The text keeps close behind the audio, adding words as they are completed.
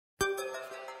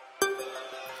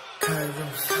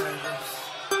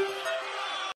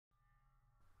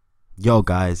Yo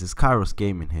guys, it's Kairos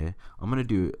Gaming here. I'm going to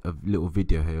do a little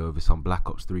video here over some Black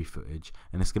Ops 3 footage,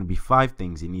 and it's going to be 5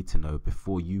 things you need to know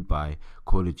before you buy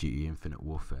Call of Duty Infinite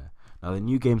Warfare. Now the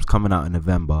new game's coming out in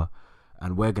November,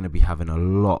 and we're going to be having a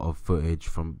lot of footage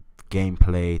from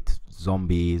gameplay to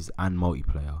zombies and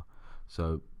multiplayer.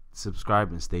 So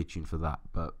subscribe and stay tuned for that.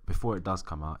 But before it does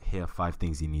come out, here are 5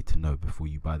 things you need to know before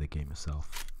you buy the game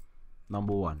yourself.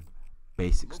 Number 1,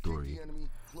 basic story.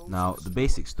 Now, the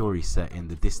basic story is set in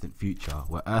the distant future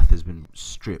where Earth has been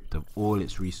stripped of all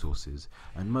its resources,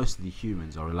 and most of the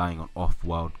humans are relying on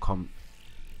off-world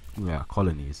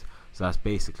colonies. So that's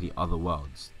basically other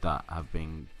worlds that have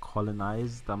been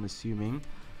colonized, I'm assuming.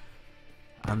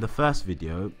 And the first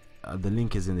video, the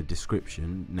link is in the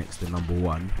description next to number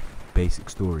 1, basic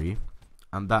story,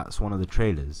 and that's one of the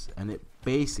trailers, and it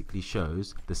basically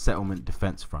shows the settlement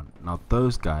defense front. Now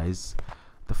those guys,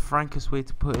 the frankest way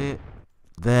to put it,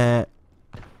 they're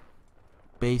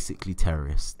basically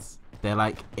terrorists. They're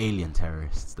like alien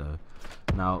terrorists though.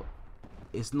 Now,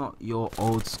 it's not your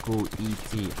old school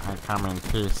E.T. I come and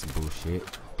kill bullshit.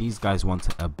 These guys want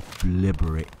to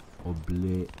obliterate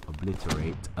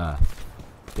Earth.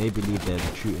 They believe they're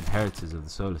the true inheritors of the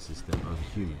solar system over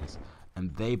humans,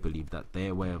 and they believe that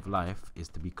their way of life is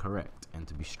to be correct and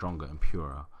to be stronger and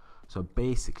purer. So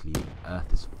basically,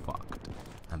 Earth is fucked,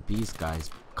 and these guys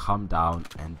come down,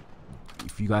 and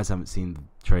if you guys haven't seen the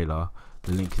trailer,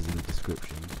 the link is in the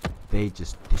description. They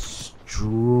just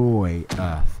destroy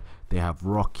Earth. They have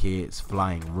rockets,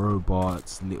 flying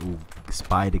robots, little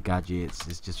spider gadgets.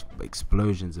 It's just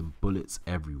explosions and bullets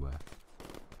everywhere.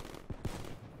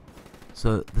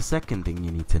 So the second thing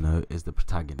you need to know is the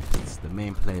protagonists, the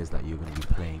main players that you're going to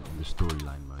be playing in the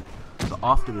storyline mode. So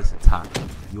after this attack,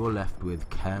 you're left with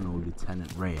Colonel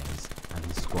Lieutenant Reyes and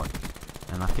his squad.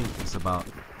 And I think it's about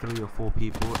 3 or 4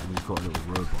 people, and he's got a little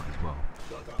robot as well.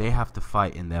 They have to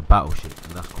fight in their battleship,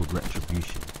 and that's called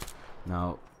Retribution.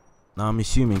 Now I'm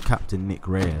assuming Captain Nick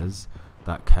Reyes,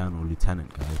 that Colonel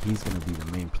Lieutenant guy, he's going to be the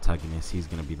main protagonist. He's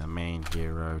going to be the main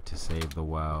hero to save the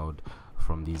world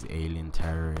from these alien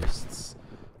terrorists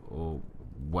or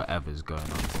whatever's going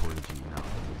on in Call of Duty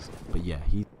nowadays. But yeah,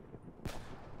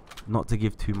 not to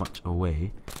give too much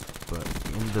away, but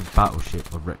in the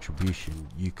battleship of Retribution,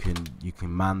 you can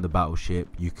man the battleship,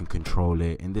 you can control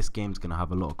it. And this game's gonna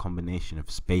have a lot of combination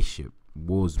of spaceship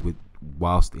wars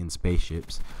whilst in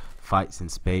spaceships, fights in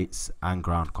space, and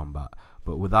ground combat.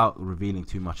 But without revealing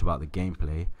too much about the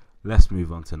gameplay, let's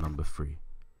move on to number 3.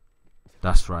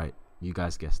 That's right, you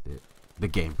guys guessed it, the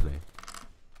gameplay.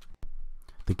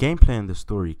 The gameplay and the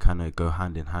story kind of go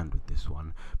hand in hand with this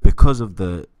one because of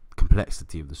the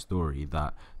complexity of the story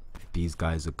that these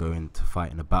guys are going to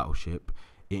fight in a battleship.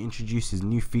 It introduces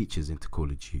new features into Call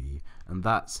of Duty, and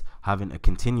that's having a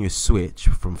continuous switch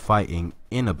from fighting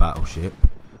in a battleship,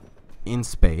 in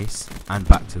space, and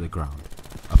back to the ground.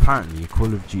 Apparently,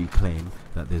 Call of Duty claim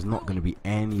that there's not going to be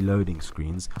any loading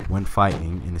screens when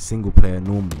fighting in a single player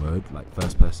normal mode, like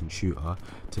first person shooter,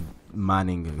 to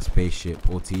manning a spaceship,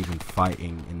 or to even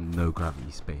fighting in no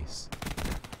gravity space.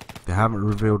 They haven't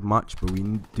revealed much, but we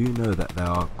do know that there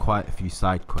are quite a few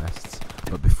side quests.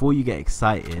 But before you get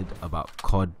excited about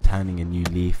COD turning a new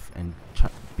leaf and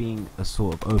being a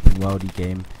sort of open worldy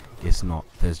game, it's not.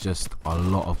 There's just a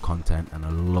lot of content and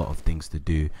a lot of things to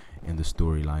do in the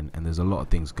storyline, and there's a lot of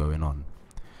things going on.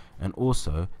 And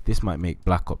also, this might make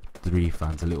Black Ops 3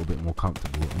 fans a little bit more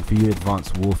comfortable, and for you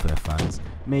Advanced Warfare fans,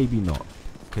 maybe not,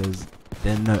 because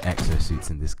there are no exosuits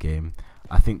in this game.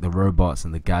 I think the robots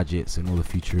and the gadgets and all the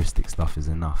futuristic stuff is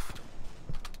enough.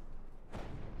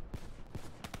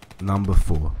 Number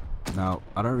 4. Now,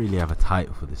 I don't really have a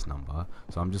title for this number,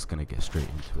 so I'm just going to get straight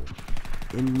into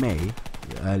it. In May,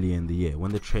 early in the year,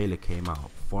 when the trailer came out,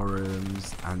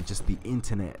 forums and just the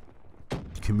internet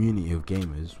community of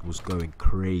gamers was going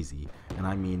crazy, and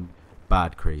I mean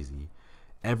bad crazy.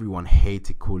 Everyone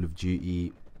hated Call of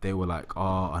Duty. They were like,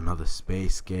 oh, another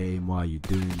space game, why are you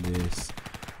doing this?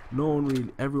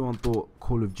 Everyone thought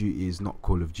Call of Duty is not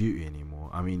Call of Duty anymore.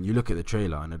 I mean, you look at the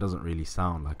trailer and it doesn't really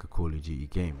sound like a Call of Duty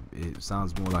game. It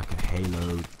sounds more like a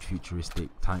Halo, futuristic,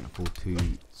 Titanfall 2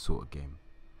 sort of game.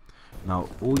 Now,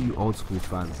 all you old school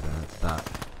fans there that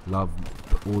love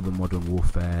all the modern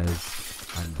warfares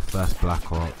and the first Black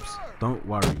Ops, don't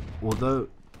worry. Although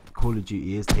Call of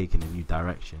Duty is taking a new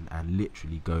direction and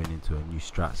literally going into a new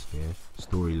stratosphere,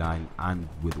 storyline, and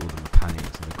with all the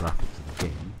mechanics and the graphics of the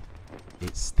game,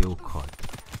 it's still COD.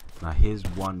 Now here's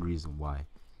one reason why.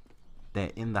 They're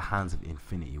in the hands of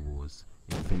Infinity Ward.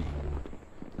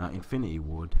 Now Infinity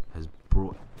Ward has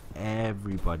brought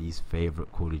everybody's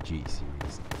favourite Call of Duty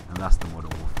series, and that's the Modern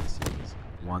Warfare series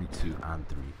 1, 2 and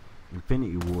 3.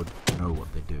 Infinity Ward know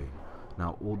what they're doing.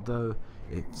 Now although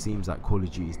it seems like Call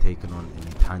of Duty is taken on in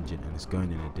a tangent and it's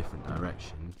going in a different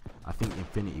direction, I think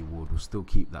Infinity Ward will still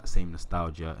keep that same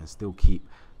nostalgia and still keep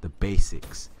the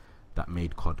basics that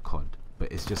made COD,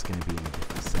 but it's just going to be in a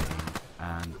different setting,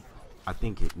 and I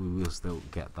think we will still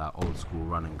get that old school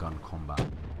run and gun combat.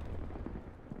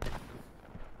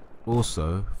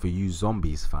 Also, for you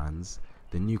zombies fans,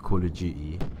 the new Call of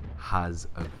Duty has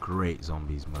a great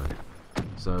zombies mode.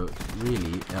 So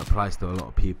really, it applies to a lot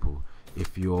of people.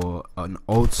 If you're an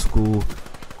old school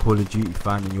Call of Duty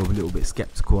fan and you're a little bit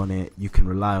skeptical on it, you can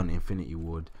rely on Infinity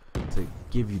Ward to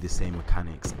give you the same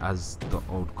mechanics as the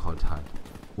old COD had.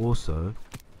 Also,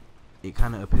 it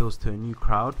kind of appeals to a new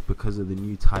crowd because of the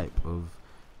new type of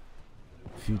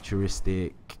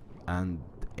futuristic and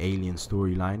alien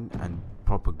storyline and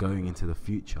proper going into the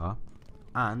future,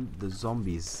 and the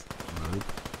zombies mode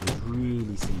is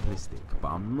really simplistic, but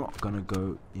I'm not gonna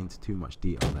go into too much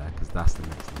detail there because that's the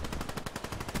next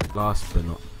thing.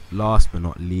 Last but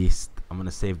not least, I'm gonna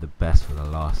save the best for the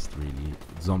last. Really,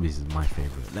 zombies is my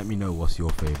favorite. Let me know what's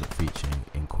your favorite feature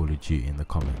in Call of Duty in the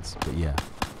comments. But yeah,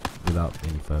 without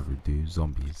any further ado,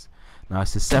 zombies. Now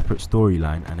it's a separate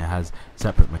storyline and it has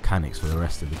separate mechanics for the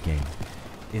rest of the game.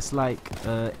 It's like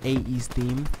 80s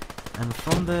theme, and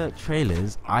from the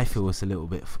trailers I feel it's a little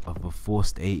bit of a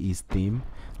forced 80s theme.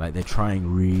 Like they're trying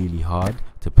really hard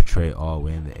to portray, oh,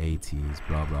 we're in the 80s,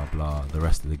 blah blah blah, the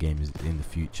rest of the game is in the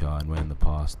future and we're in the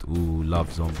past, ooh,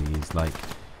 love zombies. Like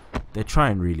they're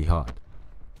trying really hard.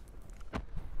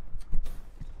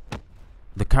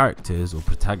 The characters, or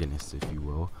protagonists if you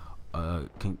will,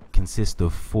 consist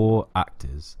of 4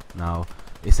 actors. Now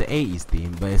it's an 80s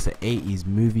theme, but it's an 80s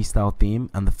movie style theme,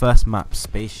 and the first map,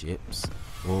 Spaceships,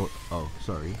 or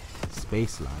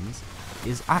Spacelands,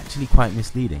 is actually quite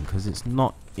misleading because it's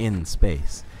not in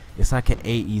space. It's like an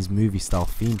 80s movie style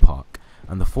theme park,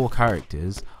 and the 4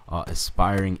 characters are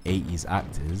aspiring 80s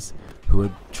actors who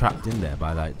are trapped in there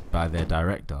by their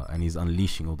director, and he's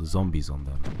unleashing all the zombies on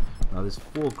them. Now there's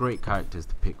 4 great characters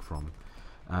to pick from,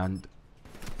 and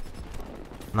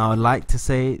now I'd like to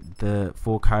say the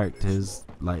 4 characters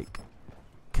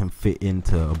can fit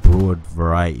into a broad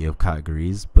variety of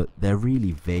categories, but they're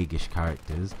really vaguish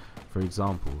characters. For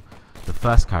example, the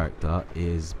first character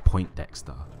is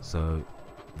Poindexter, so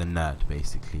the nerd,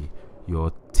 basically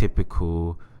your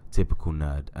typical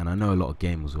nerd, and I know a lot of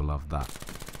gamers will love that,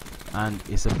 and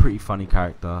it's a pretty funny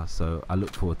character, so I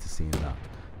look forward to seeing that.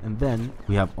 And then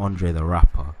we have Andre the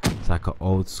Rapper. It's like an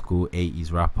old school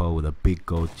 80s rapper with a big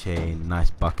gold chain, nice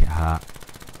bucket hat.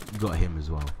 You got him as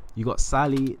well. You got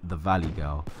Sally the Valley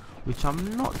Girl, which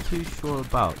I'm not too sure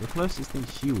about. The closest thing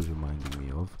she was reminding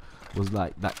me of was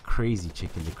like that crazy chick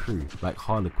in the crew, like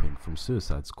Harlequin from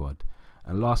Suicide Squad.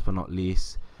 And last but not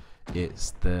least,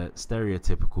 it's the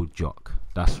stereotypical jock.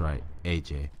 That's right,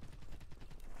 AJ.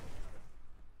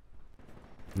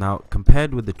 Now,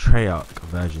 compared with the Treyarch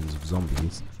versions of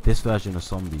zombies, this version of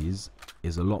zombies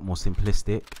is a lot more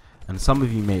simplistic, and some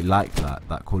of you may like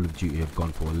that Call of Duty have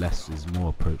gone for a less is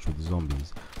more approach with the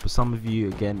zombies, but some of you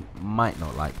again might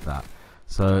not like that.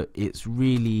 So it's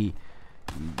really,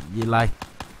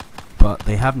 but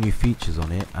they have new features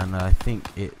on it, and I think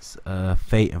it's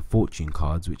Fate and Fortune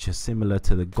cards, which are similar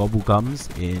to the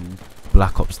Gobblegums in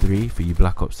Black Ops 3 for you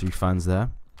Black Ops 3 fans there.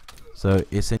 So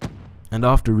and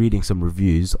after reading some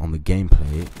reviews on the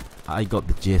gameplay, I got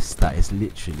the gist that it's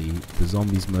literally the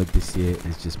zombies mode this year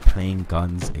is just plain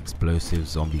guns, explosive,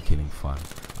 zombie killing fun.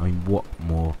 I mean, what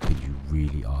more could you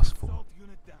really ask for?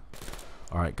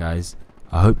 Alright guys,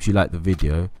 I hope you liked the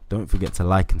video. Don't forget to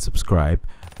like and subscribe,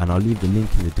 and I'll leave the link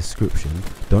in the description.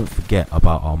 Don't forget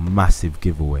about our massive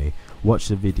giveaway. Watch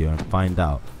the video and find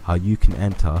out how you can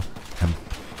enter and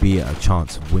be at a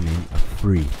chance of winning a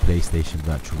free PlayStation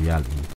Virtual Reality